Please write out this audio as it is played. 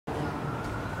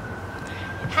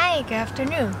Hi, good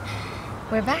afternoon.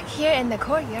 We're back here in the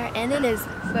courtyard and it is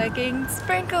fucking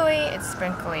sprinkly. It's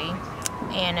sprinkly.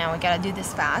 And now we gotta do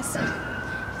this fast.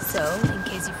 So, in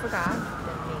case you forgot,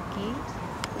 the Mickey,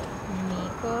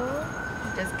 Miko,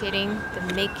 just kidding, the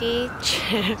Mickey,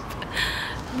 Chip,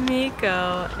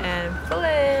 Miko, and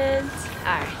Flint.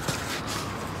 Alright.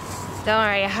 Don't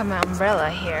worry, I have my umbrella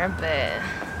here, but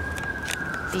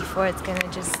before it's gonna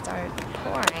just start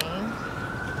pouring.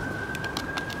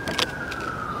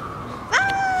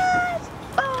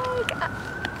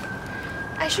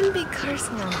 I shouldn't be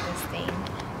cursing on this thing,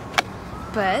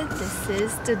 but this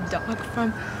is the dog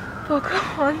from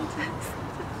Pocahontas.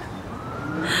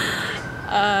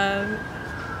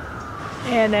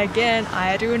 And again,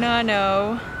 I do not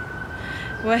know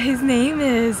what his name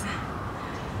is.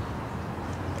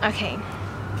 Okay,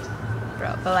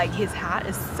 bro, but like his hat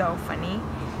is so funny.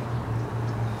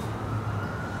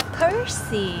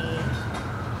 Percy.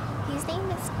 His name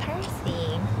is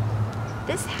Percy.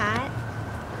 This hat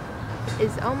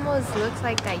is almost looks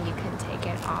like that you can take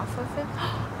it off of him.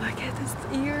 Look at his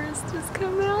ears just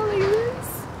come out like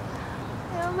this.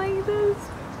 Out like this.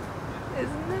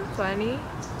 Isn't that funny?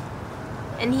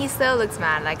 And he still looks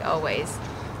mad like always.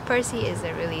 Percy is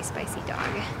a really spicy dog.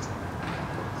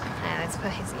 And let's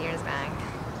put his ears back.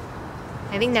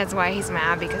 I think that's why he's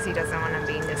mad, because he doesn't want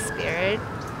to be in the spirit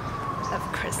of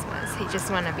Christmas. He just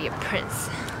want to be a prince.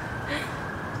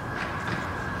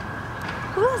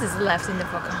 Who else is left in the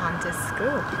Pocahontas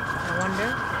group? I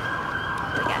wonder.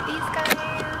 Look at these guys.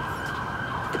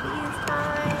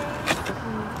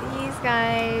 These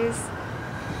guys.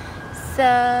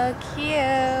 So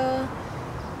cute.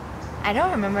 I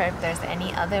don't remember if there's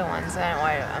any other ones, or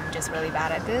I'm just really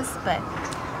bad at this, but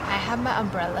I have my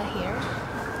umbrella here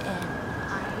and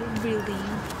I really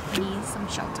need some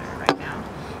shelter right now.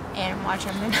 And watch,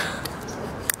 I'm gonna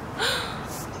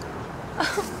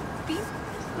be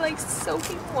like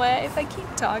soaking wet if I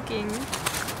keep talking.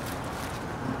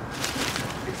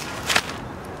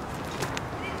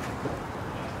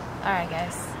 Alright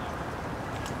guys,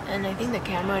 and I think the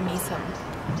camera needs some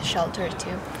shelter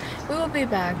too. We will be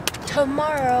back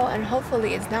tomorrow and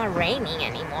hopefully it's not raining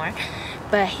anymore,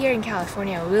 but here in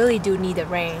California we really do need the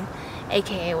rain,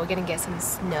 aka we're gonna get some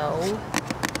snow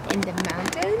in the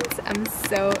mountains. I'm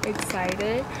so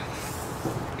excited.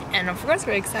 And of course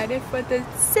we're excited for the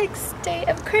 6th day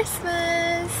of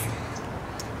Christmas.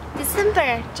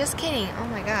 December. Just kidding. Oh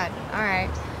my god. Alright.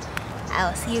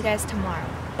 I'll see you guys tomorrow.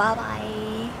 Bye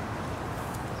bye.